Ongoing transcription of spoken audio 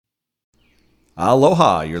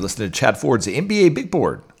Aloha, you're listening to Chad Ford's NBA Big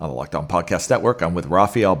Board on the Locked On Podcast Network. I'm with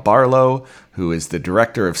Rafael Barlow, who is the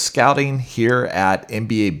Director of Scouting here at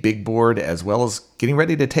NBA Big Board, as well as getting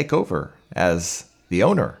ready to take over as the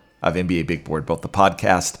owner of NBA Big Board, both the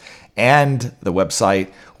podcast and the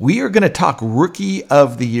website. We are going to talk Rookie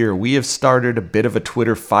of the Year. We have started a bit of a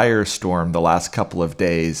Twitter firestorm the last couple of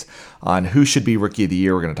days on who should be Rookie of the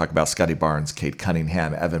Year. We're going to talk about Scottie Barnes, Cade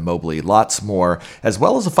Cunningham, Evan Mobley, lots more, as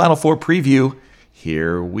well as a Final Four preview.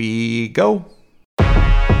 Here we go.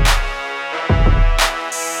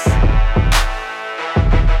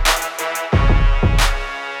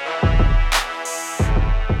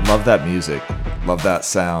 Love that music. Love that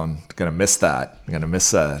sound. Gonna miss that. I'm gonna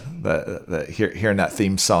miss hearing that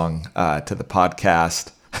theme song to the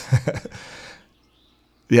podcast.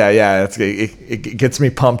 Yeah. It gets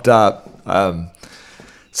me pumped up.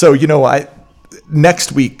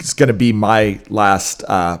 Next week is going to be my last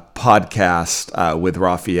podcast with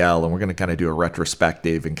Rafael, and we're going to kind of do a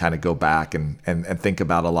retrospective and kind of go back and think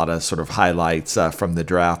about a lot of sort of highlights from the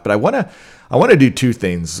draft. But I want to do two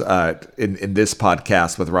things in this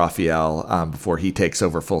podcast with Rafael before he takes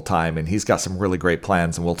over full time, and he's got some really great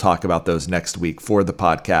plans, and we'll talk about those next week for the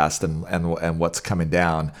podcast and what's coming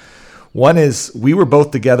down. One is we were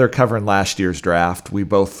both together covering last year's draft. We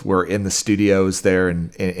both were in the studios there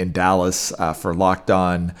in Dallas for Locked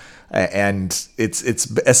On, and it's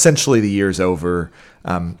essentially the year's over.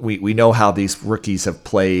 We know how these rookies have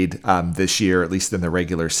played this year, at least in the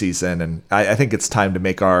regular season, and I think it's time to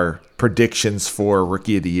make our predictions for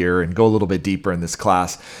Rookie of the Year and go a little bit deeper in this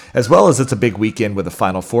class, as well as it's a big weekend with the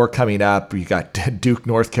Final Four coming up. You got Duke,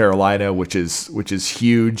 North Carolina, which is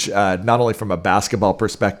huge, not only from a basketball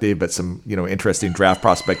perspective, but some interesting draft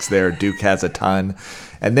prospects there. Duke has a ton,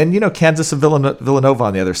 and then Kansas and Villanova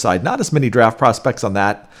on the other side. Not as many draft prospects on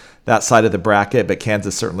that side of the bracket, but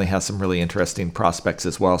Kansas certainly has some really interesting prospects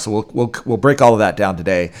as well. So we'll break all of that down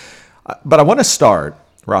today. But I want to start,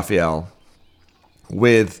 Rafael,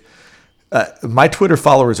 with my Twitter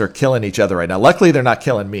followers are killing each other right now. Luckily, they're not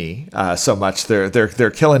killing me so much.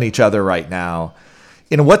 They're killing each other right now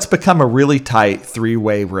in what's become a really tight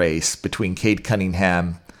three-way race between Cade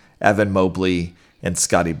Cunningham, Evan Mobley, and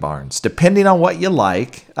Scottie Barnes. Depending on what you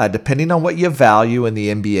like, depending on what you value in the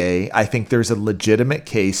NBA, I think there's a legitimate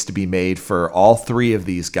case to be made for all three of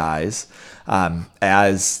these guys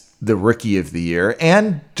as the Rookie of the Year,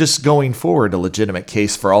 and just going forward, a legitimate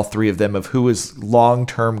case for all three of them of who is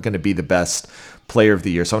long-term going to be the best player of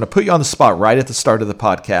the year. So I'm going to put you on the spot right at the start of the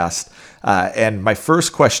podcast. And my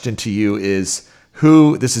first question to you is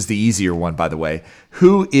this is the easier one, by the way,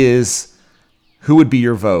 who would be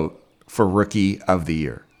your vote for Rookie of the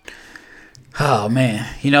Year? Oh, man.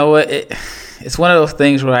 You know what? It's one of those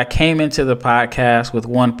things where I came into the podcast with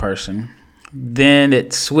one person. Then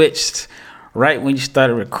it switched right when you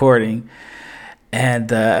started recording.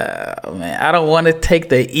 And, I don't want to take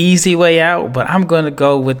the easy way out, but I'm going to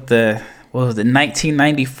go with the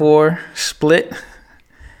 1994 split.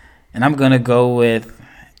 And I'm going to go with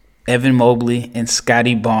Evan Mobley and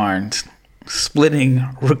Scottie Barnes splitting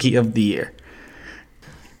Rookie of the Year.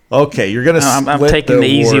 Okay, you're going to split I'm taking the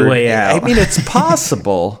easy way out. I mean, it's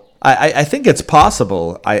possible. I think it's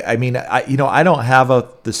possible. I don't have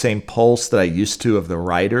the same pulse that I used to of the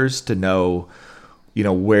writers to know,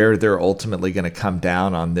 where they're ultimately going to come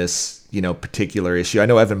down on this, particular issue. I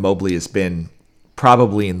know Evan Mobley has been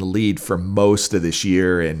probably in the lead for most of this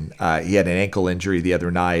year, and he had an ankle injury the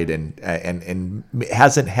other night, and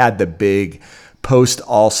hasn't had the big post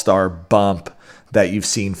All-Star bump that you've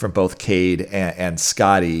seen from both Cade and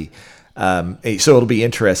Scottie. So it'll be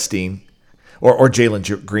interesting. Or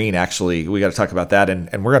Jalen Green, actually. We got to talk about that. And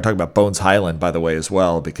we're going to talk about Bones Highland, by the way, as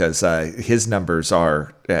well, because his numbers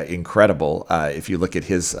are incredible if you look at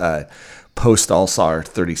his post-All-Star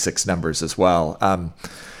 36 numbers as well.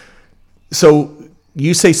 So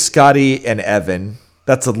you say Scottie and Evan.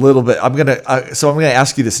 That's a little bit. I'm gonna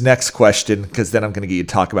ask you this next question, because then I'm going to get you to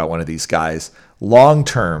talk about one of these guys. Long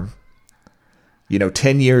term,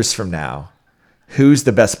 10 years from now, who's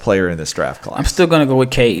the best player in this draft class? I'm still going to go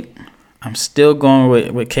with Cade. I'm still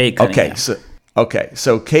going with Cade Cunningham.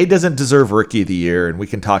 So Cade doesn't deserve Rookie of the Year, and we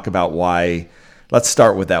can talk about why. Let's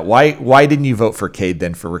start with that. Why didn't you vote for Cade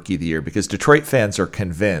then for Rookie of the Year? Because Detroit fans are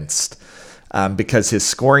convinced because his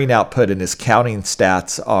scoring output and his counting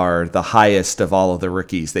stats are the highest of all of the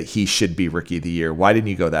rookies that he should be Rookie of the Year. Why didn't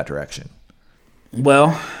you go that direction?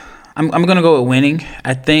 Well, I'm going to go with winning.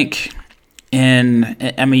 I think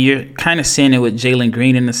you're kind of seeing it with Jalen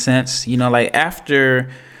Green in a sense.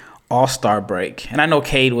 After All-Star break, and I know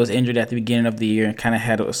Cade was injured at the beginning of the year and kind of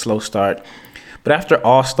had a slow start, but after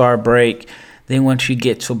All-Star break, Then once you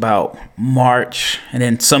get to about March, and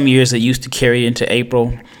then some years it used to carry into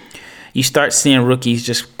April, you start seeing rookies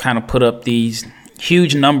just kind of put up these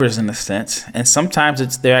huge numbers in a sense. And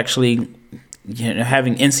sometimes they're actually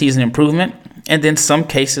having in-season improvement. And then some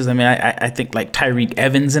cases, I mean, I think like Tyreke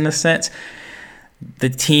Evans in a sense, the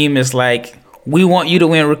team is like, we want you to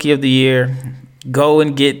win Rookie of the Year. Go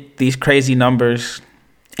and get these crazy numbers,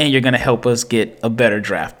 and you're going to help us get a better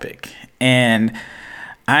draft pick. And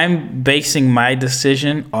I'm basing my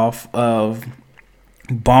decision off of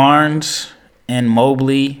Barnes and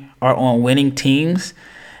Mobley are on winning teams,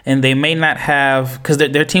 and they may not have, because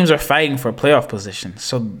their teams are fighting for playoff position.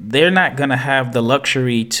 So they're not going to have the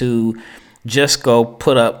luxury to just go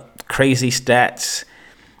put up crazy stats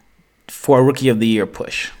for a Rookie of the Year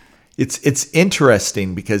push. It's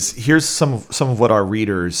interesting because here's some of what our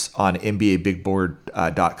readers on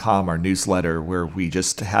NBABigBoard.com, our newsletter, where we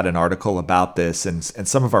just had an article about this, and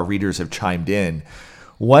some of our readers have chimed in.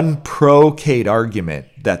 One pro-Cade argument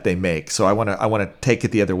that they make, so I want to take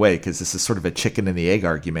it the other way because this is sort of a chicken and the egg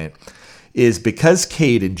argument, is because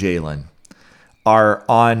Cade and Jalen are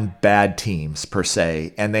on bad teams per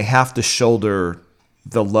se, and they have to shoulder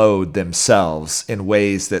the load themselves in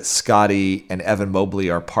ways that Scottie and Evan Mobley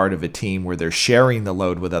are part of a team where they're sharing the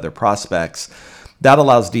load with other prospects. That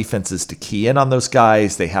allows defenses to key in on those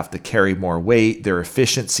guys. They have to carry more weight. Their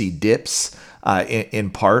efficiency dips in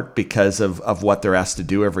part because of what they're asked to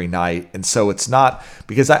do every night. And so it's not,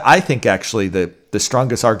 because I think actually the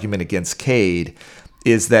strongest argument against Cade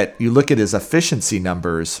is that you look at his efficiency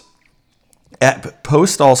numbers at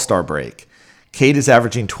post All-Star break. Cade is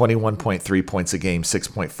averaging 21.3 points a game,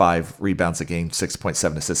 6.5 rebounds a game,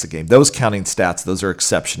 6.7 assists a game. Those counting stats, those are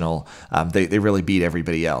exceptional. They really beat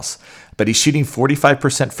everybody else. But he's shooting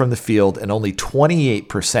 45% from the field and only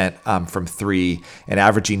 28% from three, and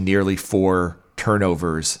averaging nearly 4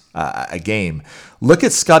 turnovers a game. Look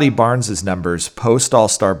at Scottie Barnes' numbers post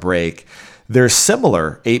All-Star break. They're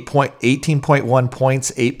similar, 18.1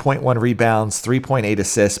 points, 8.1 rebounds, 3.8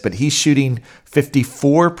 assists, but he's shooting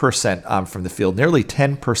 54% from the field, nearly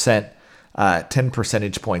 10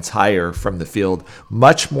 percentage points higher from the field,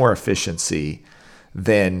 much more efficiency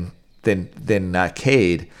than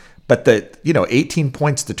Cade. But 18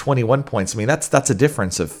 points to 21 points, I mean, that's a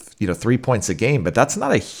difference of 3 points a game, but that's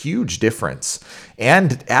not a huge difference.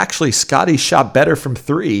 And actually, Scottie shot better from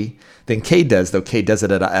three than Cade does, though Cade does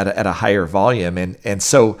it at a higher volume. And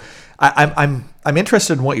so I'm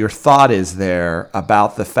interested in what your thought is there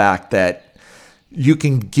about the fact that you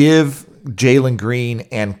can give Jalen Green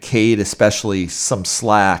and Cade especially some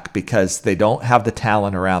slack because they don't have the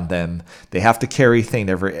talent around them. They have to carry things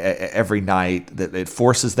every night. That it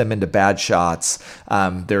forces them into bad shots.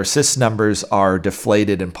 Their assist numbers are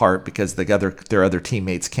deflated in part because their other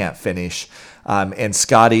teammates can't finish. And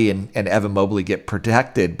Scottie and Evan Mobley get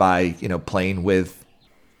protected by playing with.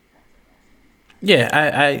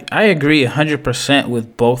 Yeah, I agree 100%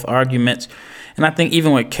 with both arguments. And I think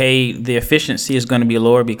even with Cade, the efficiency is going to be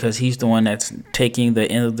lower because he's the one that's taking the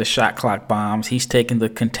end of the shot clock bombs. He's taking the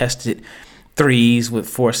contested threes with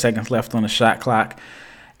 4 seconds left on the shot clock.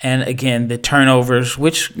 And again, the turnovers,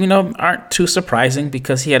 which, aren't too surprising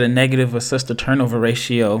because he had a negative assist-to-turnover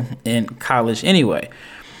ratio in college anyway.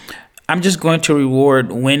 I'm just going to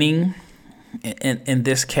reward winning in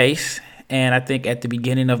this case. And I think at the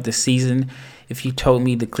beginning of the season, if you told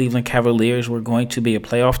me the Cleveland Cavaliers were going to be a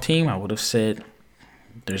playoff team, I would have said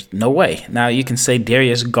there's no way. Now you can say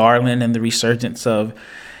Darius Garland and the resurgence of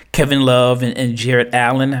Kevin Love and Jarrett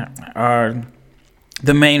Allen are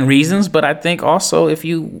the main reasons. But I think also if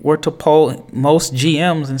you were to poll most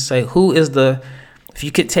GMs and say if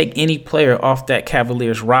you could take any player off that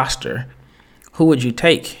Cavaliers roster, who would you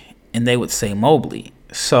take? And they would say Mobley.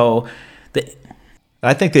 So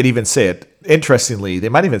I think they'd even say it. Interestingly, they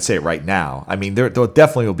might even say it right now. I mean, there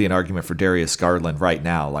definitely will be an argument for Darius Garland right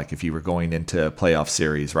now, like if you were going into a playoff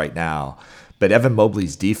series right now. But Evan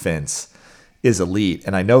Mobley's defense is elite.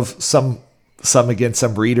 And I know some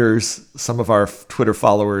readers, some of our Twitter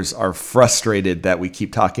followers are frustrated that we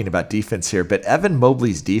keep talking about defense here. But Evan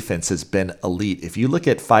Mobley's defense has been elite. If you look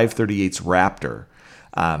at 538's Raptor,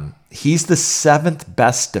 he's the 7th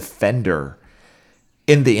best defender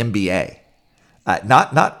in the NBA.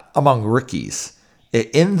 Not among rookies,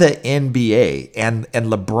 in the NBA. And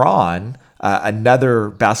LeBron, another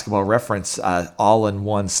Basketball Reference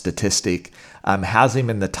all-in-one statistic, has him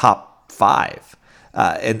in the top 5.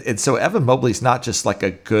 And so Evan Mobley's not just like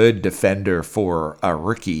a good defender for a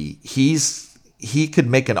rookie. He could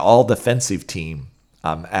make an all-defensive team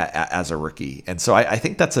as a rookie. And so I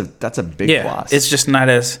think that's a big plus. It's just not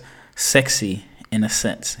as sexy in a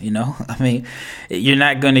sense, you know? I mean, you're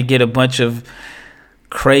not going to get a bunch of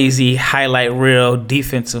crazy highlight reel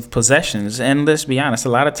defensive possessions. And let's be honest, a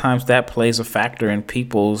lot of times that plays a factor in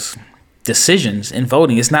people's decisions in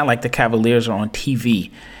voting. It's not like the Cavaliers are on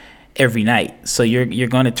TV every night. So you're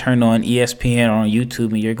going to turn on ESPN or on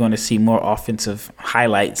YouTube and you're going to see more offensive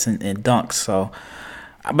highlights and dunks. So,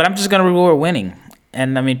 but I'm just going to reward winning.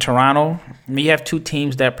 And I mean, Toronto, you have two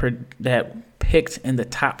teams that picked in the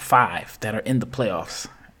top 5 that are in the playoffs.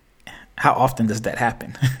 How often does that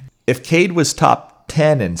happen? If Cade was top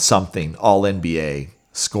 10 in something, all NBA,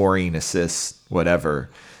 scoring, assists, whatever,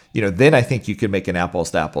 then I think you could make an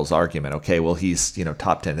apples to apples argument. Okay, well, he's,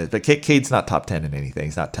 top 10. But Cade's not top 10 in anything.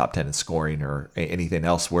 He's not top 10 in scoring or anything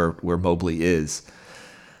else where Mobley is.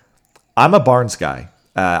 I'm a Barnes guy.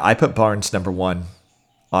 I put Barnes number 1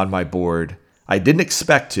 on my board. I didn't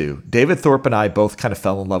expect to. David Thorpe and I both kind of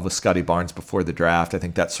fell in love with Scottie Barnes before the draft. I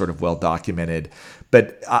think that's sort of well documented.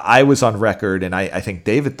 But I was on record, and I think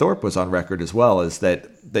David Thorpe was on record as well, is that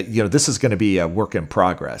this is going to be a work in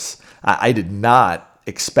progress. I did not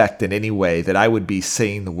expect in any way that I would be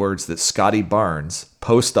saying the words that Scottie Barnes,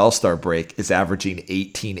 post All-Star break, is averaging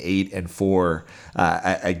 18, 8, and 4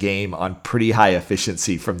 a game on pretty high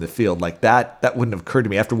efficiency from the field. Like that wouldn't have occurred to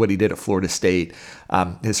me after what he did at Florida State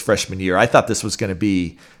his freshman year. I thought this was going to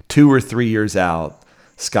be 2 or 3 years out.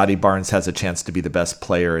 Scottie Barnes has a chance to be the best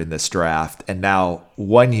player in this draft. And now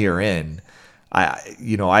 1 year in,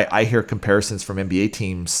 I hear comparisons from NBA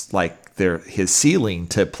teams like his ceiling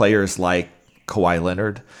to players like Kawhi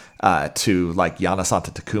Leonard, to like Giannis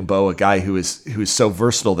Antetokounmpo, a guy who is so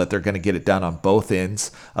versatile that they're going to get it done on both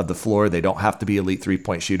ends of the floor. They don't have to be elite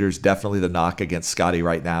 3-point shooters. Definitely the knock against Scottie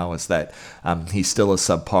right now is that he's still a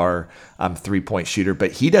subpar 3-point shooter,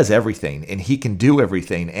 but he does everything and he can do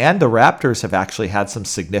everything. And the Raptors have actually had some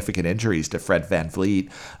significant injuries to Fred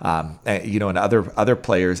VanVleet, and other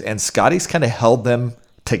players. And Scottie's kind of held them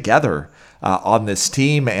together on this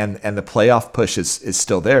team, and the playoff push is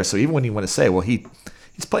still there. So even when you want to say, well, he's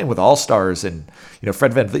playing with all-stars, and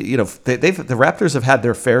Fred VanVleet, the Raptors have had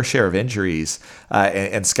their fair share of injuries,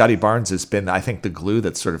 and Scottie Barnes has been, I think, the glue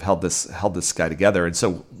that's sort of held this guy together. And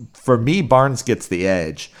so for me, Barnes gets the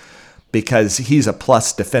edge because he's a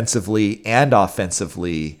plus defensively and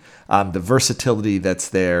offensively. The versatility that's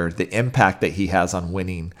there, the impact that he has on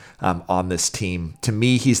winning on this team. To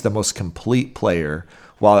me, he's the most complete player.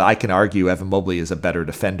 While I can argue Evan Mobley is a better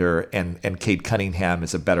defender and Cade Cunningham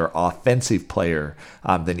is a better offensive player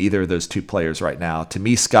than either of those two players right now, to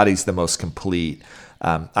me, Scottie's the most complete.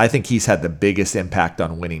 I think he's had the biggest impact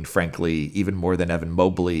on winning, frankly, even more than Evan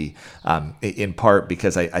Mobley, in part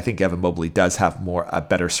because I think Evan Mobley does have a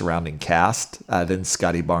better surrounding cast than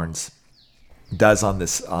Scottie Barnes does on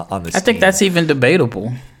this team. I think that's even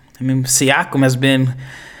debatable. I mean, Siakam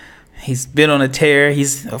he's been on a tear.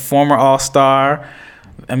 He's a former All-Star.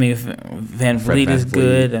 I mean, VanVleet is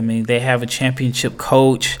good. I mean, they have a championship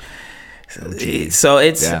coach. So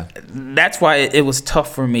that's why it was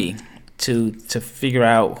tough for me to figure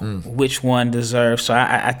out which one deserves. So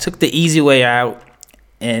I took the easy way out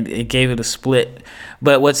and it gave it a split.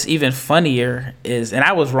 But what's even funnier is, and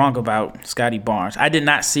I was wrong about Scottie Barnes, I did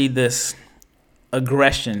not see this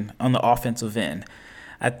aggression on the offensive end.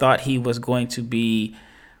 I thought he was going to be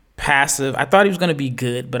passive. I thought he was going to be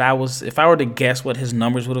good, but if I were to guess what his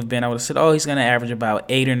numbers would have been, I would have said, he's going to average about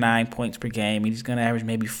 8 or 9 points per game. He's going to average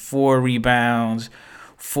maybe 4 rebounds,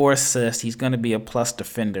 4 assists. He's going to be a plus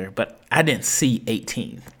defender, but I didn't see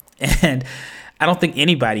 18. And I don't think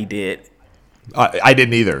anybody did. I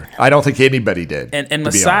didn't either. I don't think anybody did. And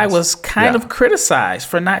Masai was kind of criticized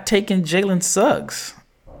for not taking Jalen Suggs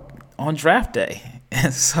on draft day.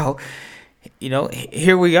 And so,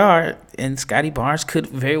 here we are, and Scottie Barnes could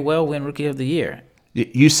very well win Rookie of the Year.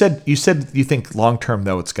 You said you think long-term,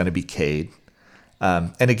 though, it's going to be Cade.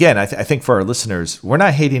 And again, I think for our listeners, we're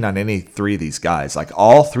not hating on any 3 of these guys. Like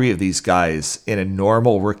all 3 of these guys in a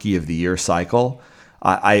normal Rookie of the Year cycle,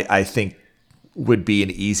 I think would be an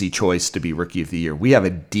easy choice to be Rookie of the Year. We have a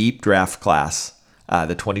deep draft class.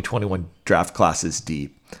 The 2021 draft class is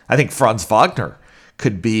deep. I think Franz Wagner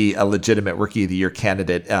could be a legitimate Rookie of the Year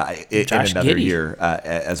candidate in another year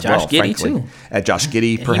as well. Josh Giddey frankly. Too. Josh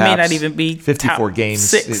Giddey, perhaps. He may not even be 54 top games.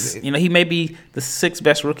 6. He may be the 6th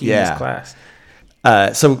best rookie in this class.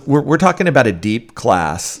 So we're talking about a deep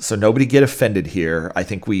class. So nobody get offended here. I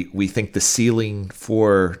think we think the ceiling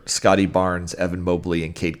for Scottie Barnes, Evan Mobley,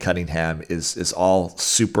 and Cade Cunningham is all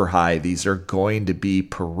super high. These are going to be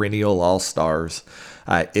perennial all-stars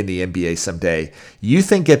in the NBA someday. You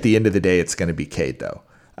think at the end of the day it's going to be Cade, though.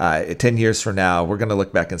 10 years from now, we're going to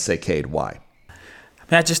look back and say, Cade, why?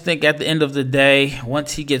 I just think at the end of the day,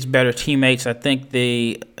 once he gets better teammates, I think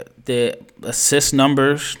the assist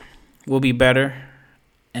numbers will be better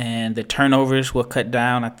and the turnovers will cut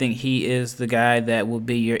down. I think he is the guy that will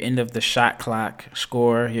be your end of the shot clock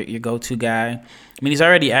scorer, your go-to guy. I mean, he's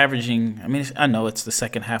already averaging, I know it's the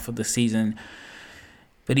second half of the season,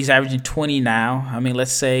 but he's averaging 20 now. I mean,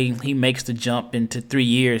 let's say he makes the jump into 3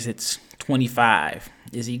 years, it's 25.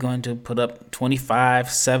 Is he going to put up 25,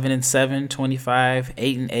 7-7, 25,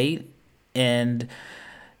 8-8? And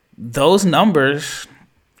those numbers,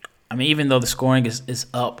 I mean, even though the scoring is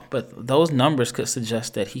up, but those numbers could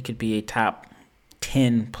suggest that he could be a top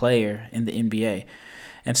 10 player in the NBA.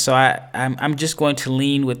 And so I'm just going to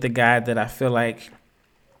lean with the guy that I feel like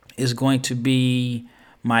is going to be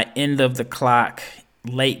my end of the clock,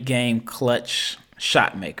 late game clutch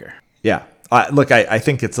shot maker. Yeah. Look, I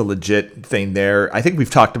think it's a legit thing there. I think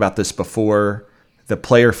we've talked about this before. The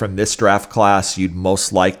player from this draft class you'd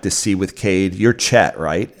most like to see with Cade, you're Chet,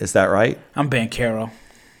 right? Is that right? I'm Banchero.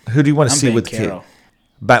 Who do you want to see with Cade?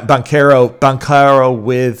 Banchero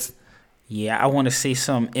with... Yeah, I want to see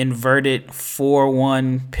some inverted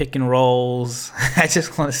 4-1 pick and rolls. I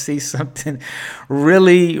just want to see something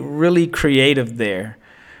really, really creative there.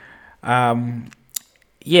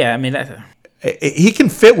 Yeah, I mean... He can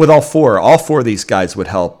fit with all four. All four of these guys would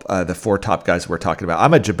help the four top guys we're talking about.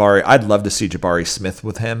 I'd love to see Jabari Smith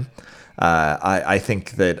with him. I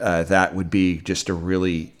think that that would be just a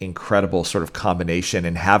really incredible sort of combination,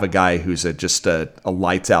 and have a guy who's just a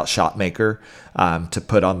lights out shot maker to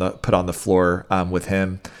put on the floor with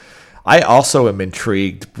him. I also am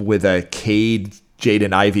intrigued with a Cade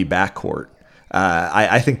Jaden Ivey backcourt.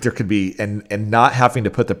 I think there could be, and not having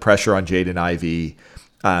to put the pressure on Jaden Ivey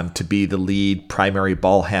to be the lead primary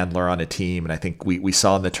ball handler on a team. And I think we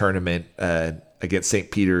saw in the tournament against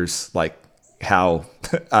St. Peter's, like how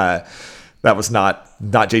that was not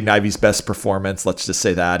Jaden Ivey's best performance. Let's just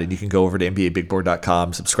say that. And you can go over to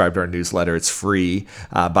NBABigBoard.com, subscribe to our newsletter. It's free,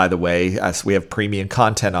 by the way. So we have premium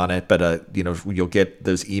content on it, but you'll get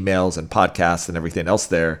those emails and podcasts and everything else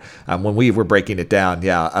there. When we were breaking it down,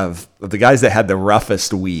 of the guys that had the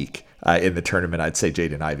roughest week in the tournament, I'd say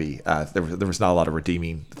Jaden Ivey. There was not a lot of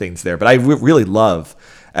redeeming things there, but I really love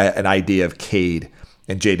an idea of Cade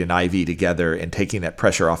and Jaden Ivey together and taking that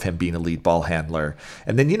pressure off him being a lead ball handler.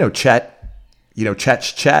 And then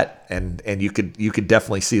Chet's Chet, and you could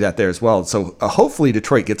definitely see that there as well. So hopefully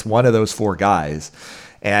Detroit gets one of those four guys,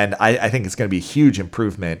 and I think it's going to be a huge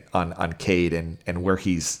improvement on Cade and where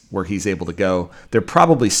he's able to go. They're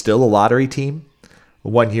probably still a lottery team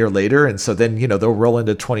 1 year later. And so then, they'll roll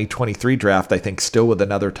into 2023 draft, I think, still with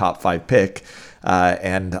another top 5 pick.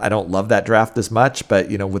 And I don't love that draft as much, but,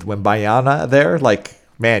 with Wembanyama there, like,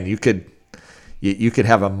 man, you could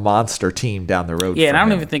have a monster team down the road. Yeah, and I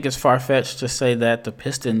don't even think it's far-fetched to say that the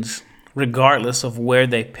Pistons, regardless of where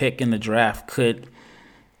they pick in the draft, could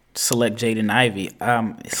select Jaden Ivey.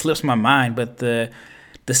 It slips my mind, but the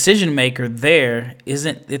decision maker there,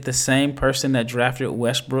 isn't it the same person that drafted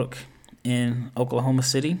Westbrook in Oklahoma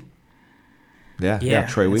City? Yeah,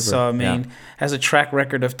 Troy Weaver. So, has a track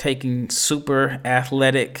record of taking super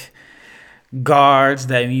athletic guards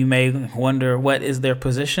that you may wonder what is their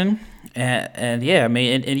position. And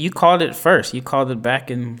you called it first. You called it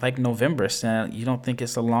back in like November, saying you don't think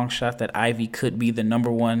it's a long shot that Ivy could be the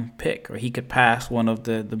number 1 pick, or he could pass one of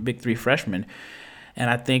the big 3 freshmen. And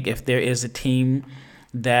I think if there is a team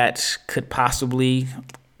that could possibly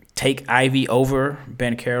take Ivy over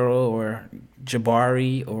Banchero or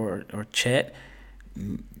Jabari or Chet,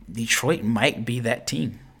 Detroit might be that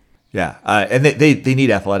team. Yeah, and they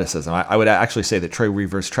need athleticism. I would actually say that Troy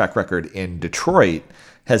Weaver's track record in Detroit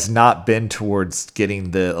has not been towards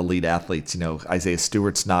getting the elite athletes. Isaiah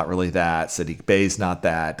Stewart's not really that. Sadiq Bey's not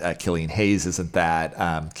that. Killian Hayes isn't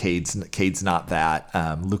that. Cade's not that.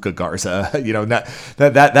 Luka Garza,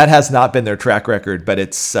 that has not been their track record. But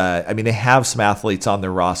it's, they have some athletes on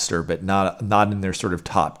their roster, but not in their sort of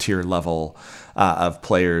top tier level of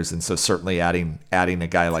players. And so certainly adding a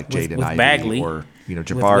guy like Jaden Ivey Bagley, or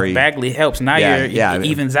Jabari with Bagley helps. Now it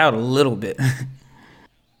evens out a little bit.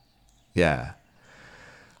 Yeah.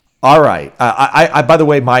 All right. I by the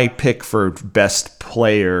way, my pick for best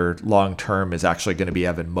player long term is actually going to be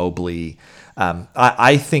Evan Mobley.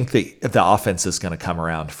 I think the offense is going to come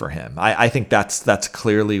around for him. I think that's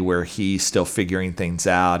clearly where he's still figuring things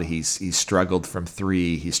out. He's struggled from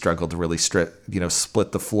three. He struggled to really split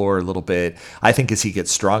the floor a little bit. I think as he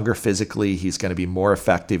gets stronger physically, he's going to be more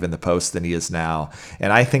effective in the post than he is now.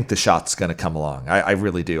 And I think the shot's going to come along. I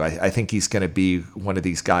really do. I think he's going to be one of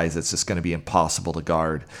these guys that's just going to be impossible to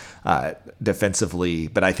guard defensively,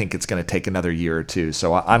 but I think it's going to take another year or two.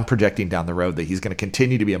 So I'm projecting down the road that he's going to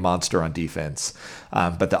continue to be a monster on defense,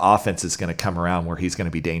 but the offense is going to come around where he's going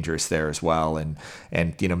to be dangerous there as well. And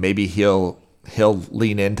maybe he'll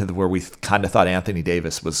lean into where we kind of thought Anthony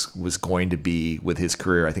Davis was going to be with his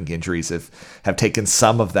career. I think injuries have taken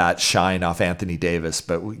some of that shine off Anthony Davis,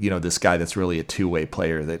 but this guy that's really a two-way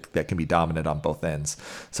player that can be dominant on both ends.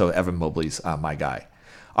 So Evan Mobley's my guy.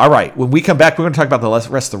 All right, when we come back, we're going to talk about the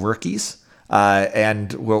rest of the rookies,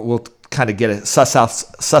 and we'll kind of get it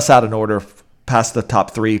suss out an order past the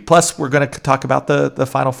top three. Plus, we're going to talk about the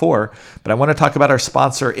final four. But I want to talk about our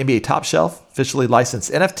sponsor, NBA Top Shelf, officially licensed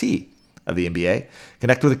NFT of the NBA.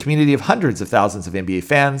 Connect with a community of hundreds of thousands of NBA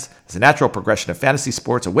fans as a natural progression of fantasy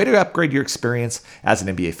sports, a way to upgrade your experience as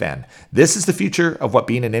an NBA fan. This is the future of what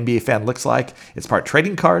being an NBA fan looks like. It's part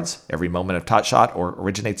trading cards. Every moment of Tot Shot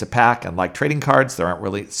originates a pack. Unlike trading cards, there aren't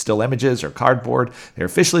really still images or cardboard. They're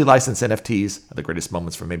officially licensed NFTs of the greatest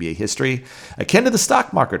moments from NBA history. Akin to the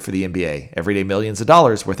stock market for the NBA, every day millions of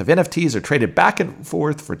dollars worth of NFTs are traded back and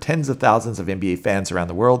forth for tens of thousands of NBA fans around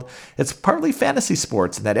the world. It's partly fantasy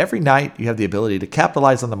sports in that every night you have the ability to capitalize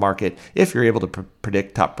on the market if you're able to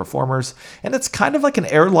predict top performers. And it's kind of like an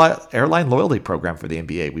airline loyalty program for the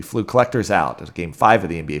NBA. We flew collectors out at Game 5 of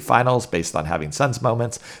the NBA Finals based on having Suns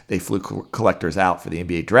moments. They flew collectors out for the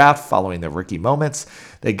NBA Draft following the rookie moments.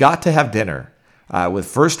 They got to have dinner with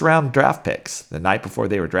first-round draft picks the night before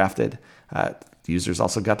they were drafted. Users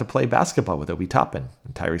also got to play basketball with Obi Toppin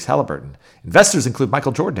and Tyrese Halliburton. Investors include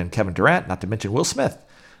Michael Jordan and Kevin Durant, not to mention Will Smith.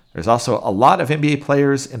 There's also a lot of NBA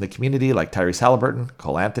players in the community like Tyrese Halliburton,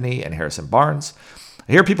 Cole Anthony, and Harrison Barnes.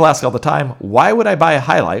 I hear people ask all the time, why would I buy a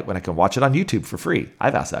highlight when I can watch it on YouTube for free?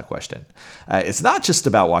 I've asked that question. It's not just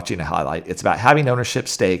about watching a highlight. It's about having ownership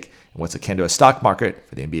stake in what's akin to a stock market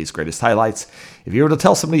for the NBA's greatest highlights. If you were to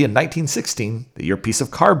tell somebody in 1916 that your piece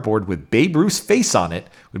of cardboard with Babe Ruth's face on it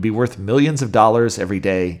would be worth millions of dollars every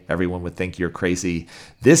day, everyone would think you're crazy.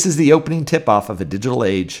 This is the opening tip-off of a digital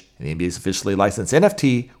age, and the NBA's officially licensed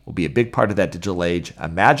NFT will be a big part of that digital age.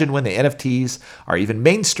 Imagine when the NFTs are even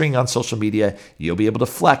mainstream on social media, you'll be able to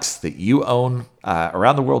flex that you own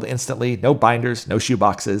around the world instantly, no binders, no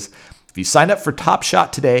shoeboxes. If you sign up for Top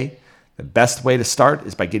Shot today, the best way to start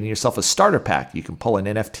is by getting yourself a starter pack. You can pull an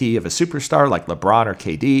NFT of a superstar like LeBron or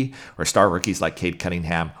KD, or star rookies like Cade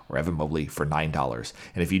Cunningham or Evan Mobley for $9.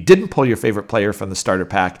 And if you didn't pull your favorite player from the starter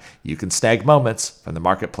pack, you can snag moments from the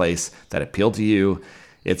marketplace that appeal to you.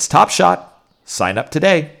 It's Top Shot. Sign up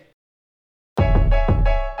today.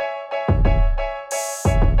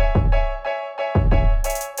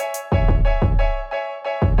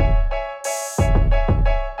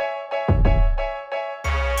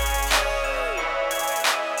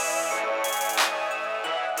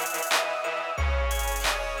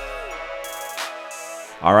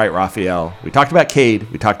 All right, Raphael. We talked about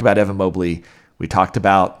Cade. We talked about Evan Mobley. We talked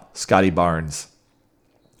about Scotty Barnes.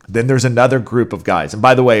 Then there's another group of guys. And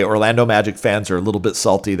by the way, Orlando Magic fans are a little bit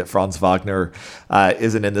salty that Franz Wagner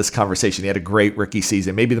isn't in this conversation. He had a great rookie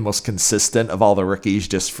season, maybe the most consistent of all the rookies,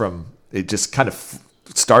 it just kind of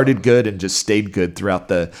started good and just stayed good throughout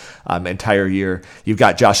the entire year. You've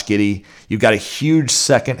got Josh Giddey. You've got a huge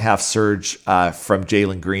second half surge from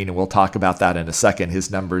Jalen Green, and we'll talk about that in a second.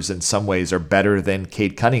 His numbers in some ways are better than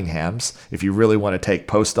Cade Cunningham's if you really want to take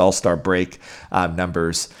post All-Star break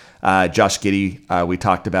numbers. Josh Giddey we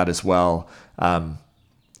talked about as well.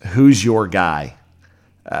 Who's your guy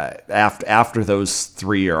after those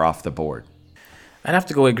three are off the board? I'd have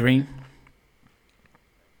to go with Green.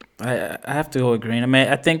 I have to go with Green.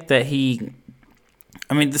 I think that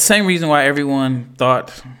the same reason why everyone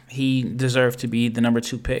thought he deserved to be the number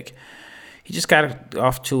 2 pick. He just got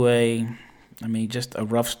off to just a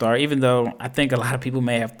rough start, even though I think a lot of people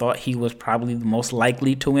may have thought he was probably the most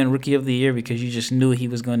likely to win Rookie of the Year because you just knew he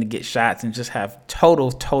was going to get shots and just have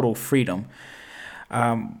total freedom.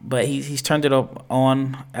 But he's turned it up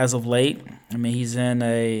on as of late. He's in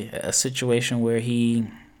a situation where he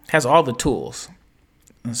has all the tools.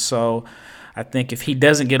 And so I think if he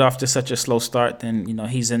doesn't get off to such a slow start, then,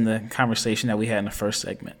 he's in the conversation that we had in the first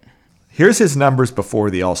segment. Here's his numbers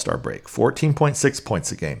before the All-Star break. 14.6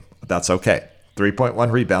 points a game. That's okay.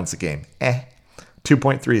 3.1 rebounds a game.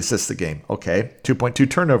 2.3 assists a game. Okay. 2.2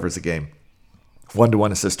 turnovers a game.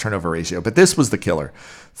 1-to-1 assist turnover ratio. But this was the killer.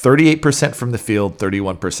 38% from the field,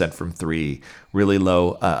 31% from three. Really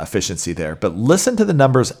low efficiency there. But listen to the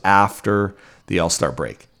numbers after the All-Star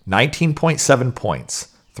break. 19.7 points.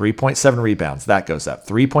 3.7 rebounds, that goes up.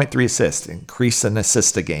 3.3 assists, increase an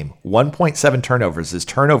assist a game. 1.7 turnovers, his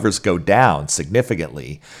turnovers go down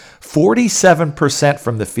significantly. 47%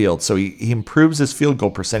 from the field, so he improves his field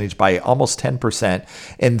goal percentage by almost 10%,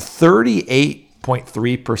 and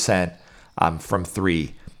 38.3% from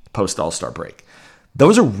three post All-Star break.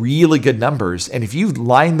 Those are really good numbers, and if you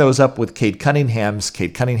line those up with Cade Cunningham,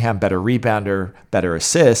 better rebounder, better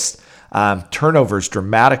assist, turnovers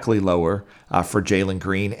dramatically lower for Jalen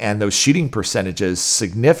Green, and those shooting percentages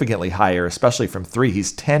significantly higher, especially from three.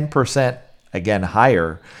 He's 10% again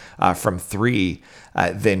higher from three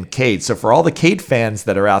than Cade. So for all the Cade fans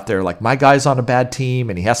that are out there, like, my guy's on a bad team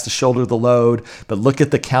and he has to shoulder the load, but look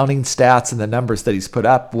at the counting stats and the numbers that he's put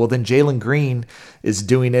up. Well, then Jalen Green is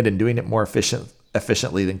doing it and doing it more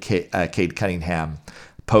efficiently than Cade Cunningham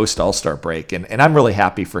post All-Star break. And I'm really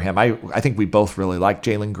happy for him. I think we both really like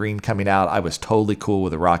Jalen Green coming out. I was totally cool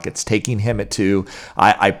with the Rockets taking him at 2.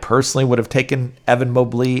 I personally would have taken Evan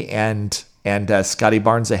Mobley and Scotty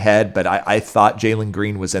Barnes ahead, but I thought Jalen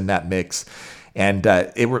Green was in that mix. And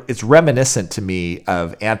it's reminiscent to me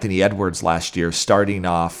of Anthony Edwards last year, starting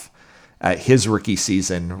off his rookie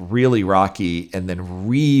season really rocky and then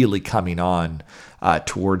really coming on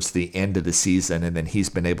towards the end of the season. And then he's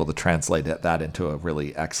been able to translate that into a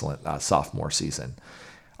really excellent sophomore season.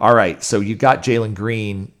 All right, so you've got Jalen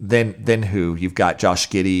Green, then who? You've got Josh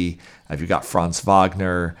Giddey, you've got Franz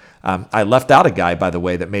Wagner. I left out a guy, by the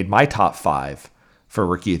way, that made my top 5 for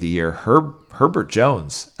Rookie of the Year, Herbert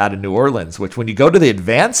Jones out of New Orleans, which when you go to the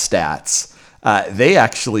advanced stats, they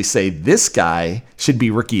actually say this guy should be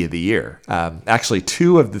Rookie of the Year. Actually,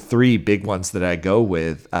 2 of the 3 big ones that I go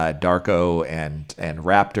with, Darko and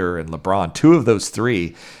Raptor and LeBron, 2 of those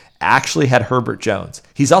 3 actually had Herbert Jones.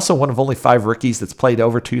 He's also one of only 5 rookies that's played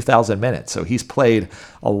over 2,000 minutes. So he's played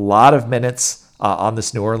a lot of minutes on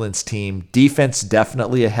this New Orleans team. Defense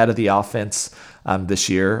definitely ahead of the offense this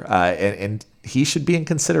year, and he should be in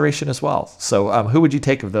consideration as well. So who would you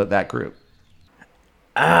take of that group?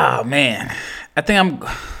 Oh, man. I think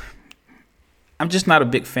I'm just not a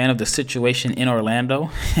big fan of the situation in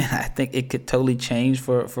Orlando. I think it could totally change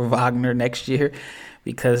for Wagner next year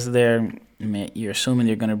because you're assuming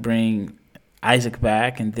they're going to bring Isaac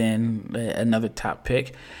back and then another top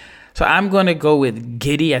pick. So I'm going to go with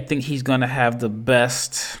Giddey. I think he's going to have the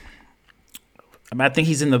best. I think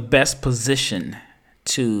he's in the best position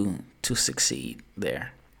to succeed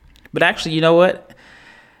there. But actually, you know what?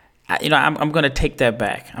 I'm going to take that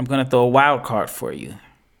back. I'm going to throw a wild card for you.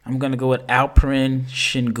 I'm going to go with Alperen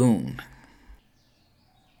Sengun.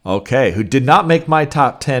 Okay, who did not make my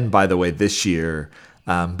top 10, by the way, this year.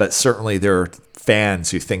 But certainly there are fans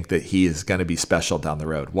who think that he is going to be special down the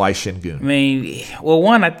road. Why Sengun? I mean, well,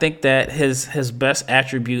 one, I think that his best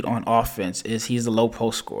attribute on offense is he's a low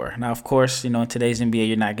post scorer. Now, of course, in today's NBA,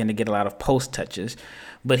 you're not going to get a lot of post touches.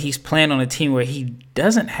 But he's playing on a team where he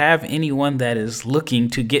doesn't have anyone that is looking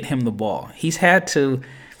to get him the ball. He's had to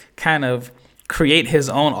kind of create his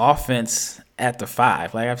own offense at the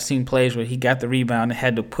 5. Like, I've seen plays where he got the rebound and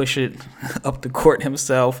had to push it up the court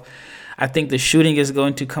himself. I think the shooting is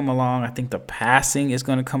going to come along. I think the passing is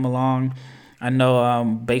going to come along. I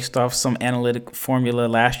know based off some analytic formula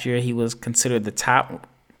last year, he was considered the top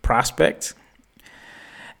prospect.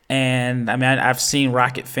 And, I mean, I've seen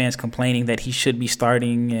Rocket fans complaining that he should be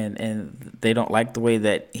starting and they don't like the way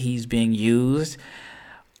that he's being used.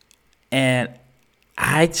 And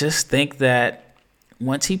I just think that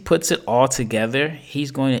once he puts it all together,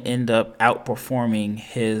 he's going to end up outperforming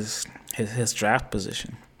his draft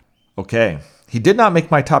position. Okay. He did not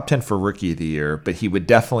make my top 10 for Rookie of the Year, but he would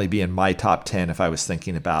definitely be in my top 10 if I was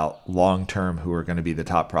thinking about long-term who are going to be the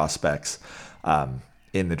top prospects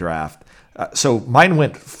in the draft. So mine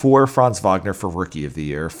went 4 Franz Wagner for Rookie of the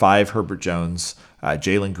Year, 5 Herbert Jones,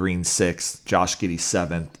 Jalen Green 6th, Josh Giddey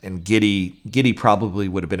 7th, and Giddey probably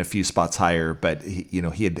would have been a few spots higher, but he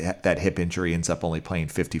had that hip injury, ends up only playing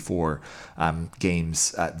 54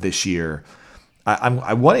 games this year.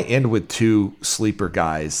 I want to end with 2 sleeper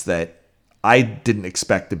guys that I didn't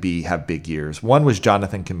expect to have big years. One was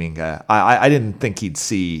Jonathan Kuminga. I didn't think he'd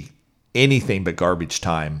see anything but garbage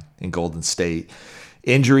time in Golden State.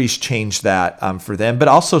 Injuries changed that for them, but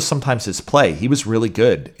also sometimes his play. He was really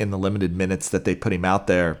good in the limited minutes that they put him out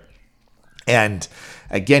there. And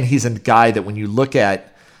again, he's a guy that when you look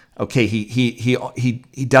at, okay,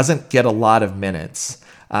 he doesn't get a lot of minutes,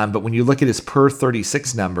 but when you look at his per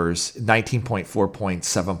 36 numbers, 19.4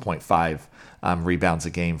 points, 7.5 rebounds a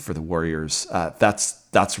game for the Warriors.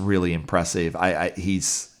 That's really impressive.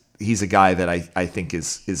 He's a guy that I think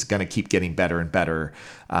is going to keep getting better and better.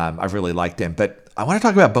 I've really liked him. But I want to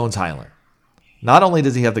talk about Bones Hyland. Not only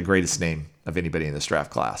does he have the greatest name of anybody in this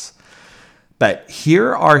draft class, but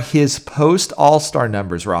here are his post All-Star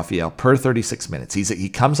numbers, Raphael, per 36 minutes. He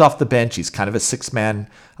comes off the bench. He's kind of a six-man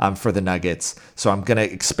for the Nuggets. So I'm going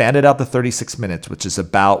to expand it out to 36 minutes, which is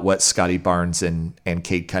about what Scotty Barnes and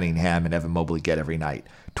Cade Cunningham and Evan Mobley get every night.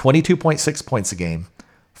 22.6 points a game,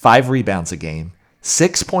 5 rebounds a game,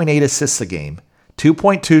 6.8 assists a game,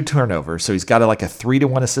 2.2 turnovers. So he's got like a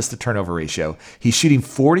 3-to-1 assist to turnover ratio. He's shooting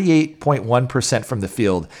 48.1% from the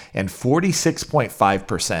field and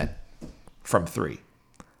 46.5% from 3.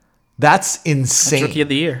 That's insane. That's Rookie of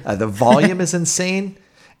the Year. The volume is insane,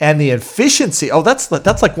 and the efficiency. Oh, that's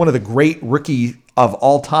like one of the great rookie of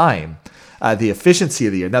all time. The efficiency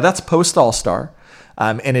of the year. Now that's post All-Star,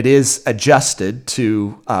 and it is adjusted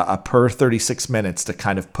to a per 36 minutes to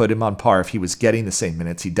kind of put him on par. If he was getting the same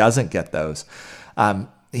minutes, he doesn't get those.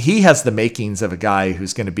 He has the makings of a guy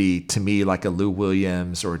who's going to be, to me, like a Lou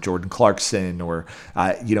Williams or Jordan Clarkson, or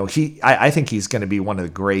I think he's going to be one of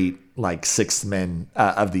the great like sixth men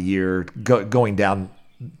of the year going down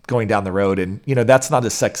the road. And that's not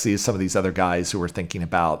as sexy as some of these other guys who we're thinking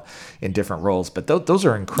about in different roles, but those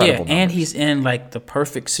are incredible. Yeah, and he's in like the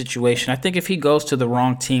perfect situation. I think if he goes to the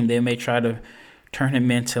wrong team, they may try to turn him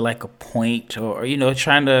into like a point, or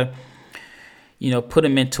trying to put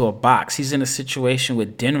him into a box. He's in a situation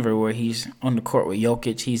with Denver where he's on the court with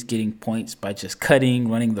Jokic. He's getting points by just cutting,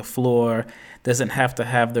 running the floor, doesn't have to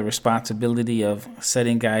have the responsibility of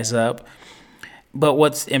setting guys up. But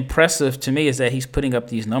what's impressive to me is that he's putting up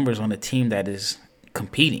these numbers on a team that is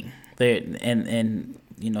competing. They're trying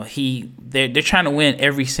to win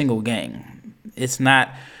every single game. It's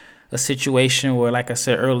not a situation where, like I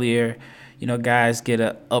said earlier, guys get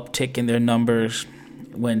an uptick in their numbers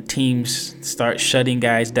when teams start shutting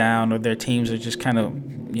guys down, or their teams are just kind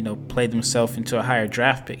of, play themselves into a higher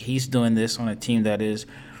draft pick. He's doing this on a team that is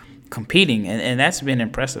competing, and that's been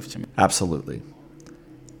impressive to me. Absolutely.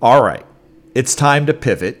 All right. It's time to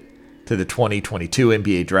pivot to the 2022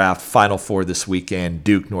 NBA Draft. Final Four this weekend: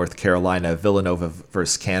 Duke, North Carolina, Villanova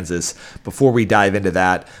versus Kansas. Before we dive into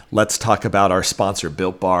that, let's talk about our sponsor,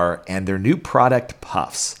 Built Bar, and their new product,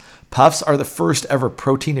 Puffs. Puffs are the first ever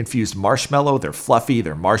protein-infused marshmallow. They're fluffy,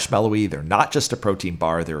 they're marshmallowy, they're not just a protein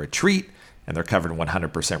bar, they're a treat, and they're covered in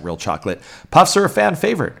 100% real chocolate. Puffs are a fan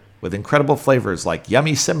favorite with incredible flavors like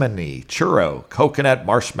yummy cinnamon, churro, coconut,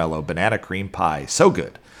 marshmallow, banana cream pie. So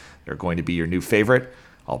good. They're going to be your new favorite.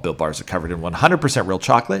 All Built Bars are covered in 100% real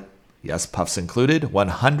chocolate. Yes, Puffs included.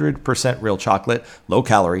 100% real chocolate, low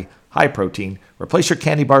calorie, high protein. Replace your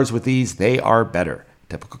candy bars with these. They are better.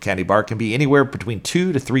 Typical candy bar can be anywhere between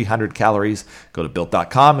 200 to 300 calories. Go to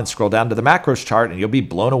Built.com and scroll down to the macros chart and you'll be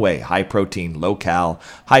blown away. High protein, low cal,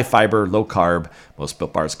 high fiber, low carb. Most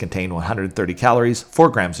Built Bars contain 130 calories, 4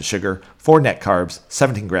 grams of sugar, 4 net carbs,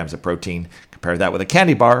 17 grams of protein. Compare that with a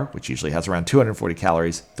candy bar, which usually has around 240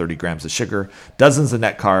 calories, 30 grams of sugar, dozens of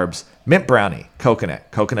net carbs, mint brownie,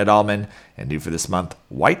 coconut almond, and new for this month,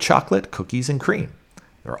 white chocolate, cookies, and cream.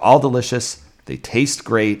 They're all delicious. They taste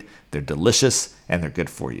great. They're delicious, and they're good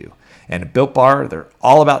for you. And at Built Bar, they're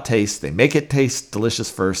all about taste. They make it taste delicious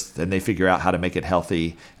first, then they figure out how to make it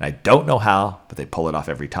healthy. And I don't know how, but they pull it off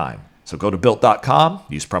every time. So go to Built.com,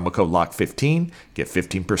 use promo code LOCKED15, get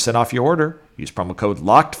 15% off your order. Use promo code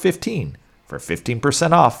LOCKED15 for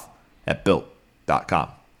 15% off at Built.com.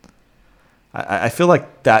 I feel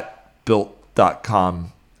like that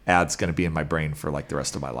Built.com ad's going to be in my brain for like the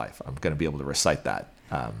rest of my life. I'm going to be able to recite that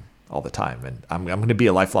all the time, and I'm going to be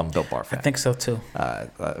a lifelong Built Bar fan. I think so too. I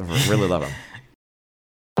really love them.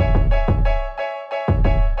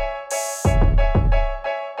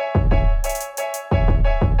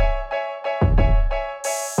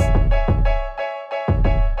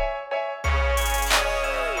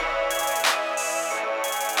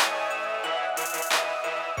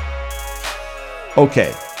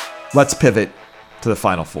 Okay, let's pivot to the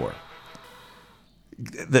Final Four.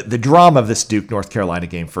 The drama of this Duke-North Carolina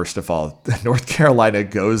game, first of all, North Carolina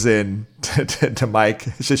goes in to Mike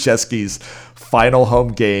Krzyzewski's final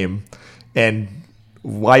home game and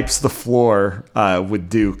wipes the floor with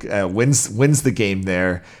Duke, wins the game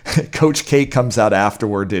there. Coach K comes out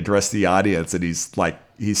afterward to address the audience, and he's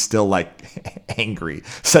still angry,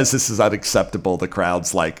 says this is unacceptable. The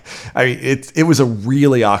crowd's it was a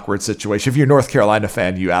really awkward situation. If you're a North Carolina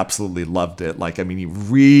fan, you absolutely loved it. You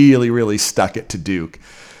really, really stuck it to Duke.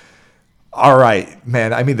 All right,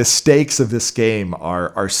 man. The stakes of this game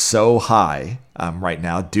are so high. right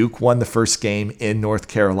now. Duke won the first game in North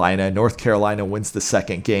Carolina. North Carolina wins the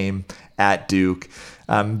second game at Duke.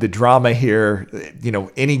 The drama here,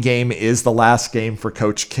 any game is the last game for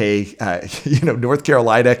Coach K. North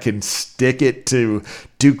Carolina can stick it to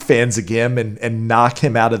Duke fans again and knock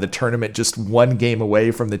him out of the tournament just one game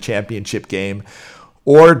away from the championship game.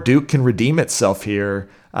 Or Duke can redeem itself here,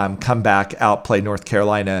 come back, outplay North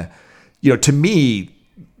Carolina. To me,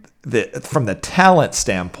 from the talent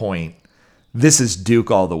standpoint, this is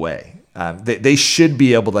Duke all the way. They should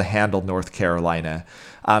be able to handle North Carolina,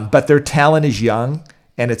 but their talent is young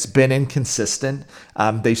and it's been inconsistent.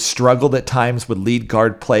 They struggled at times with lead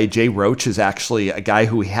guard play. Jay Roach is actually a guy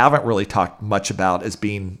who we haven't really talked much about as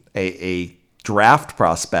being a draft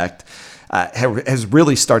prospect. Has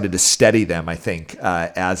really started to steady them, I think,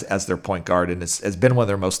 as their point guard, and has been one of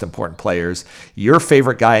their most important players. Your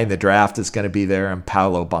favorite guy in the draft is going to be there, and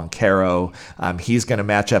Paolo Banchero. He's going to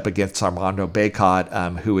match up against Armando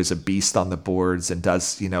Bacot, who is a beast on the boards and does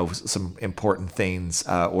some important things,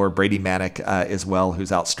 or Brady Manick as well,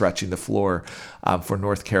 who's out stretching the floor for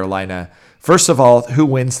North Carolina. First of all, who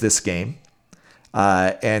wins this game?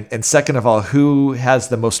 And second of all, who has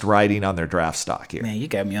the most riding on their draft stock here? Man, you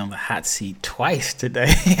got me on the hot seat twice today.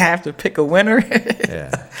 I have to pick a winner.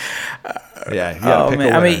 Yeah. You gotta pick a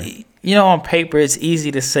winner. I mean, on paper, it's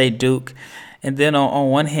easy to say Duke. And then on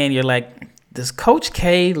one hand, you're like, does Coach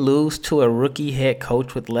K lose to a rookie head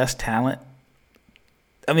coach with less talent?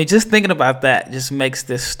 I mean, just thinking about that just makes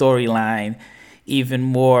this storyline even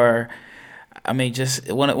more. I mean,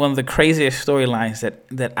 just one of the craziest storylines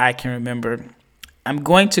that I can remember. I'm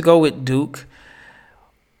going to go with Duke,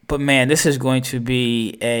 but man, this is going to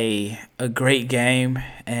be a great game.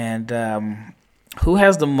 And who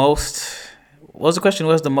has the most? What was the question?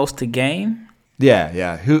 Who has the most to gain?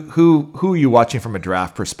 Yeah. Who are you watching from a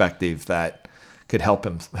draft perspective that could help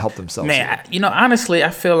themselves? Man, honestly,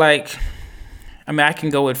 I feel like, I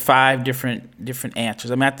can go with 5 different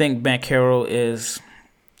answers. I think Banchero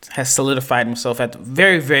has solidified himself at the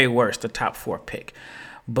very, very worst, the top 4 pick.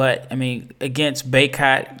 But, against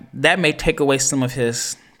Bacot, that may take away some of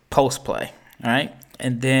his post play, all right?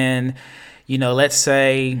 And then, let's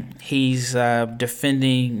say he's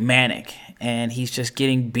defending Manick and he's just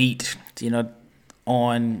getting beat,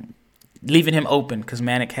 on leaving him open because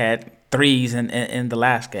Manick had threes in the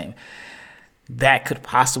last game. That could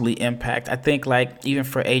possibly impact. I think, even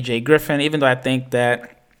for A.J. Griffin, even though I think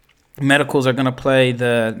that medicals are going to play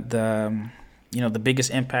the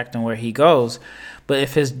biggest impact on where he goes. But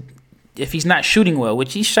if he's not shooting well,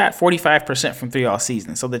 which he shot 45% from 3 all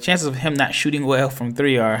season, so the chances of him not shooting well from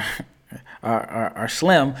 3 are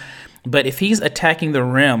slim. But if he's attacking the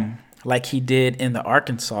rim like he did in the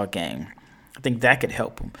Arkansas game, I think that could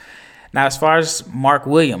help him. Now, as far as Mark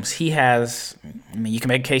Williams, he has, you can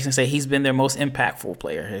make a case and say he's been their most impactful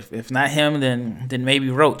player. If not him, then maybe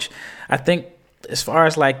Roach. I think as far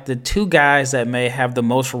as the 2 guys that may have the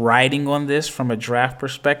most riding on this from a draft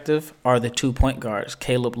perspective are the 2 point guards,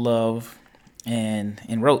 Caleb Love and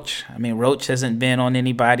Roach. Roach hasn't been on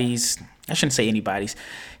anybody's, I shouldn't say anybody's.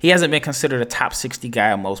 He hasn't been considered a top 60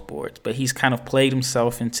 guy on most boards, but he's kind of played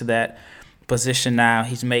himself into that position now.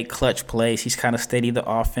 He's made clutch plays. He's kind of steadied the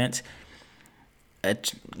offense. A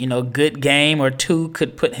good game or 2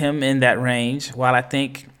 could put him in that range. While I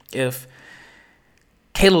think if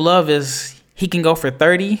Caleb Love he can go for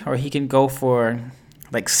 30 or he can go for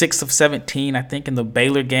 6 of 17. I think in the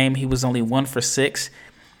Baylor game, he was only 1 for 6.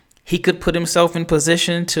 He could put himself in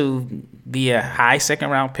position to be a high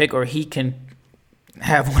second-round pick, or he can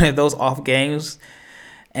have one of those off games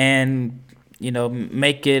and,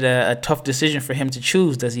 make it a tough decision for him to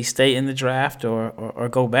choose. Does he stay in the draft or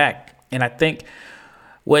go back? And I think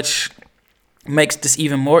which makes this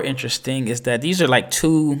even more interesting is that these are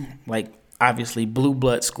 2, obviously blue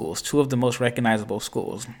blood schools, 2 of the most recognizable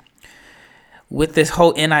schools. With this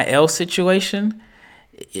whole NIL situation,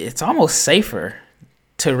 it's almost safer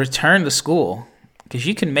to return to school because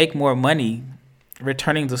you can make more money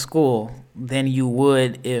returning to school than you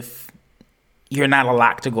would if you're not a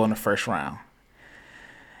lock to go in the first round.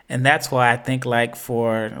 And that's why I think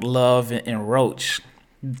for Love and Roach,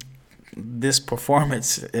 this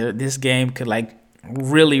performance, this game could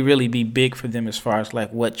really, really be big for them as far as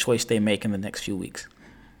what choice they make in the next few weeks.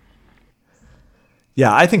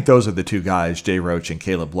 Yeah, I think those are the 2 guys, Jay Roach and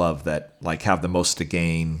Caleb Love, that have the most to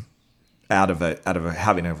gain out of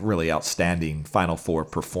having a really outstanding Final Four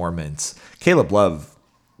performance. Caleb Love,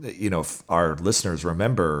 if our listeners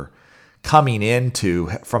remember, coming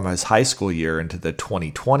from his high school year into the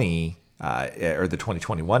 2020 or the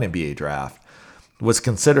 2021 NBA draft, was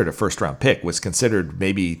considered a first round pick, was considered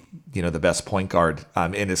maybe, the best point guard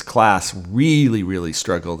in his class, really, really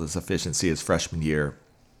struggled his efficiency his freshman year,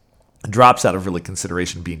 drops out of really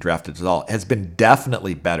consideration being drafted at all, has been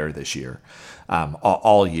definitely better this year,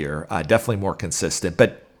 all year, definitely more consistent,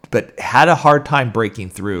 but had a hard time breaking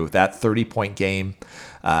through. That 30-point game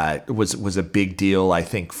was a big deal, I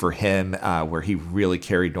think, for him, where he really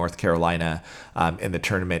carried North Carolina in the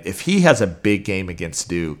tournament. If he has a big game against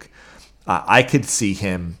Duke, I could see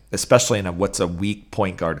him, especially in what's a weak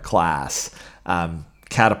point guard class,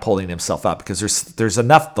 catapulting himself up, because there's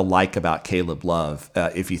enough to like about Caleb Love,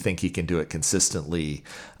 if you think he can do it consistently,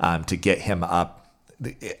 to get him up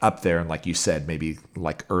there, and like you said, maybe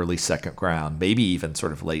like early second round, maybe even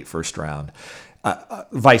sort of late first round.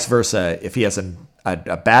 Vice versa, if he has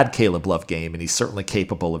a bad Caleb Love game, and he's certainly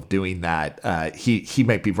capable of doing that, he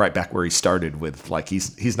might be right back where he started with, like,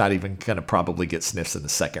 he's not even going to probably get sniffs in the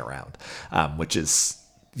second round, which is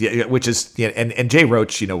and Jay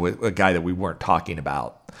Roach, a guy that we weren't talking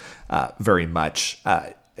about very much.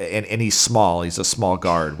 And he's small. He's a small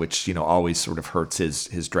guard, which always sort of hurts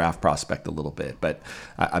his draft prospect a little bit. But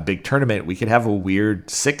a big tournament, we could have a weird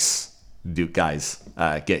 6 Duke guys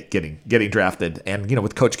getting drafted, and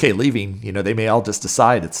with Coach K leaving, they may all just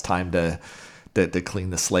decide it's time to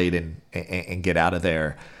clean the slate and get out of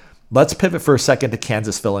there. Let's pivot for a second to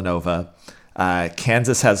Kansas Villanova.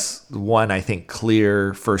 Kansas has one, I think,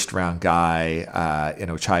 clear first round guy in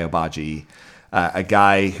Ochai Agbaji, a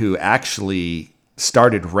guy who actually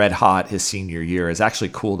started red hot his senior year, has actually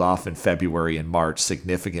cooled off in February and March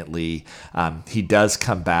significantly. He does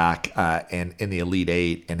come back and in the Elite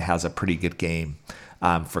Eight and has a pretty good game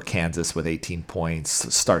for Kansas with 18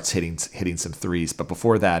 points, starts hitting some threes. But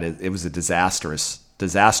before that, it was a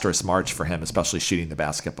disastrous March for him, especially shooting the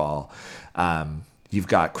basketball. You've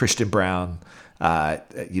got Christian Brown,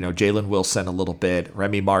 Jalen Wilson a little bit.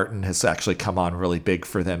 Remy Martin has actually come on really big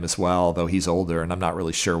for them as well, though he's older, and I'm not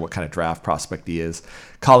really sure what kind of draft prospect he is.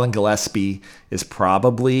 Colin Gillespie is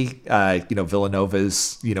probably,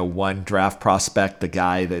 Villanova's, one draft prospect, the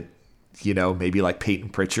guy that, maybe like Peyton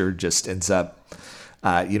Pritchard just ends up,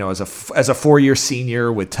 as a 4-year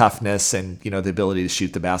senior with toughness and, the ability to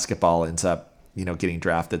shoot the basketball, ends up, getting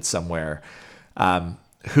drafted somewhere.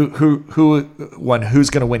 Who's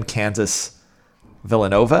going to win Kansas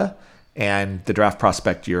Villanova, and the draft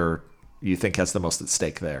prospect you think has the most at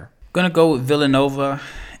stake there? Going to go with Villanova,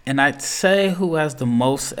 and I'd say who has the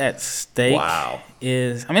most at stake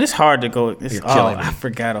is, it's hard to go. I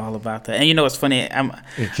forgot all about that. And it's funny, I'm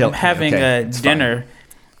having dinner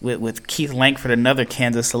with Keith Langford, another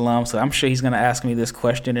Kansas alum, so I'm sure he's going to ask me this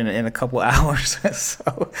question in a couple hours.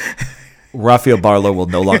 So Rafael Barlow will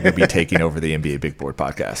no longer be taking over the NBA Big Board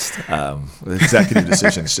podcast. The executive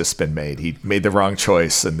decision's just been made. He made the wrong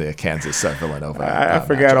choice in the Kansas Villanova. I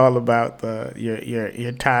forgot all about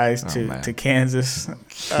your ties to Kansas.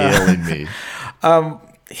 Killing me.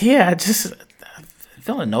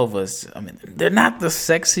 Villanova's. They're not the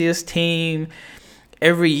sexiest team.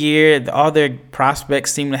 Every year, all their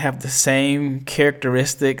prospects seem to have the same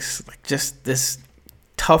characteristics, like just this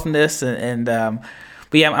toughness and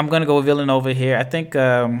but yeah, I'm going to go with Villanova here. I think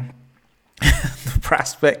the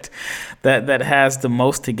prospect that has the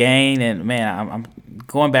most to gain, and man, I'm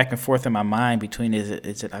going back and forth in my mind between is it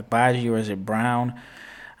Agbaji or is it Brown?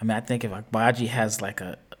 I think if Agbaji has like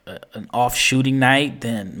an off shooting night,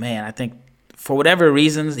 then man, I think for whatever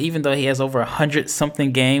reasons, even though he has over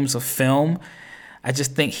 100-something games of film, I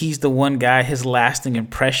just think he's the one guy, his lasting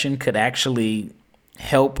impression could actually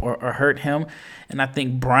help or hurt him. And I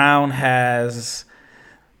think Brown has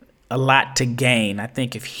a lot to gain. I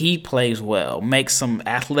think if he plays well, makes some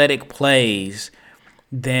athletic plays,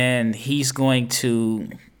 then he's going to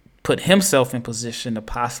put himself in position to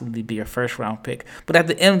possibly be a first-round pick. But at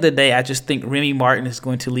the end of the day, I just think Remy Martin is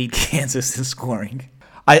going to lead Kansas in scoring.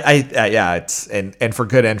 It's and for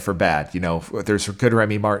good and for bad. There's good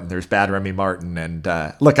Remy Martin, there's bad Remy Martin, and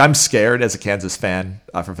look, I'm scared as a Kansas fan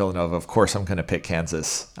for Villanova. Of course, I'm going to pick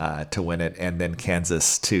Kansas to win it, and then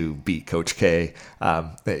Kansas to beat Coach K.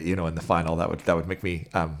 In the final, that would make me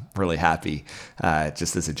really happy,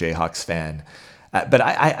 just as a Jayhawks fan. But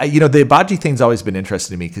I the Agbaji thing's always been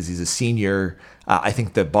interesting to me because he's a senior. I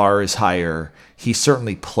think the bar is higher. He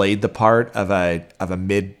certainly played the part of a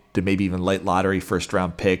mid to maybe even late lottery first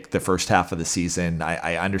round pick the first half of the season.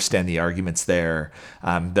 I understand the arguments there,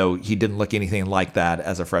 though he didn't look anything like that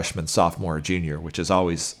as a freshman, sophomore, or junior, which is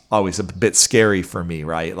always a bit scary for me,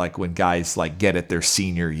 right? Like when guys like get it their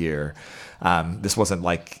senior year. This wasn't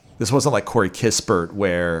like Corey Kispert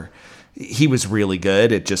where he was really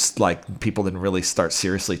good. It just like people didn't really start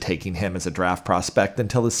seriously taking him as a draft prospect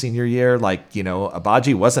until his senior year. Like,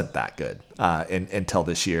 Agbaji wasn't that good until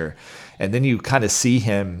this year. And then you kind of see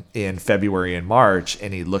him in February and March,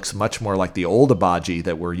 and he looks much more like the old Agbaji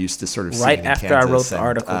that we're used to sort of seeing in Kansas. Right after I wrote the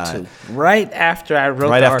article, too. Right after I wrote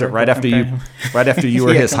the article. Right after you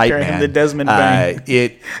were his hype man. The Desmond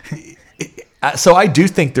Bain. So I do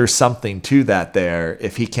think there's something to that there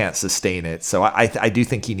if he can't sustain it. So I do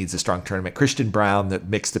think he needs a strong tournament. Christian Braun, that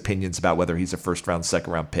mixed opinions about whether he's a first round,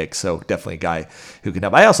 second round pick. So definitely a guy who can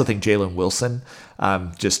help. I also think Jalen Wilson,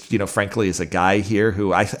 frankly, is a guy here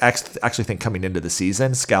who I actually think coming into the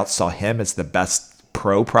season, scouts saw him as the best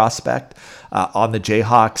pro prospect on the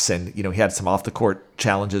Jayhawks. And, he had some off the court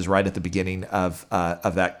challenges right at the beginning of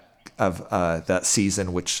that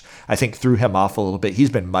season, which I think threw him off a little bit. He's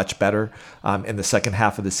been much better in the second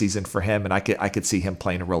half of the season for him, and I could see him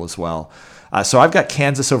playing a role as well. So I've got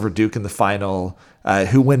Kansas over Duke in the final.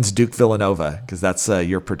 Who wins Duke Villanova? Because that's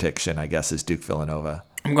your prediction, I guess, is Duke Villanova.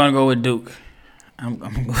 I'm going to go with Duke. Okay.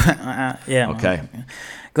 I'm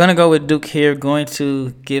going to go with Duke here. Going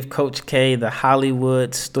to give Coach K the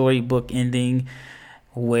Hollywood storybook ending,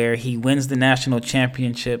 where he wins the national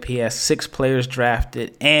championship. He has 6 players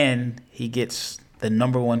drafted, and he gets the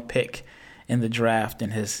number 1 pick in the draft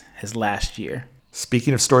in his last year.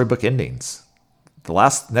 Speaking of storybook endings, the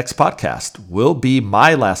next podcast will be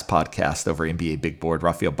my last podcast over NBA Big Board.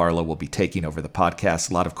 Rafael Barlow will be taking over the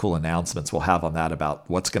podcast. A lot of cool announcements we'll have on that about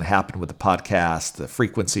what's going to happen with the podcast, the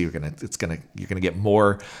frequency. You're going to get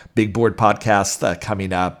more Big Board podcasts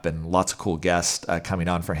coming up, and lots of cool guests coming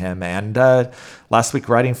on for him. And last week,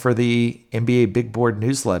 writing for the NBA Big Board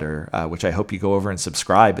newsletter, which I hope you go over and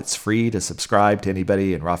subscribe. It's free to subscribe to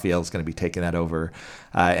anybody, and Rafael is going to be taking that over.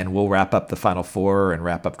 And we'll wrap up the Final Four and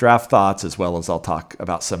wrap up draft thoughts, as well as I'll talk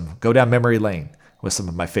about go down memory lane with some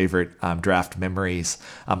of my favorite draft memories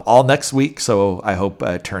all next week. So I hope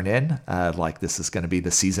turn in like this is going to be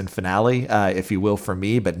the season finale, if you will, for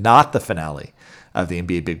me, but not the finale of the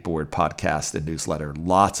NBA Big Board podcast and newsletter.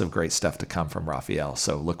 Lots of great stuff to come from Rafael.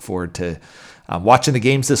 So look forward to watching the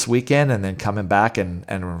games this weekend and then coming back and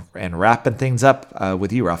wrapping things up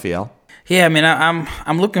with you, Rafael. Yeah, I mean,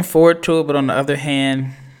 I'm looking forward to it, but on the other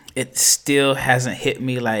hand, it still hasn't hit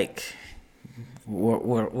me like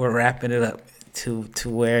we're wrapping it up to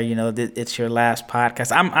where it's your last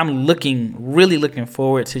podcast. I'm really looking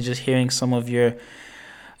forward to just hearing some of your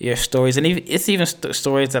stories, and it's even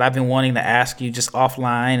stories that I've been wanting to ask you just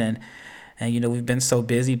offline, and we've been so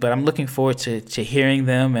busy, but I'm looking forward to hearing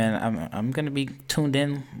them, and I'm gonna be tuned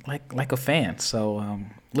in like a fan. So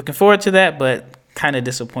looking forward to that, but kind of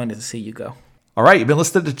disappointed to see you go. All right, you've been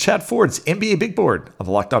listening to Chad Ford's NBA Big Board on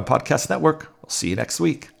the Locked On Podcast Network. We'll see you next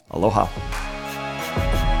week. Aloha.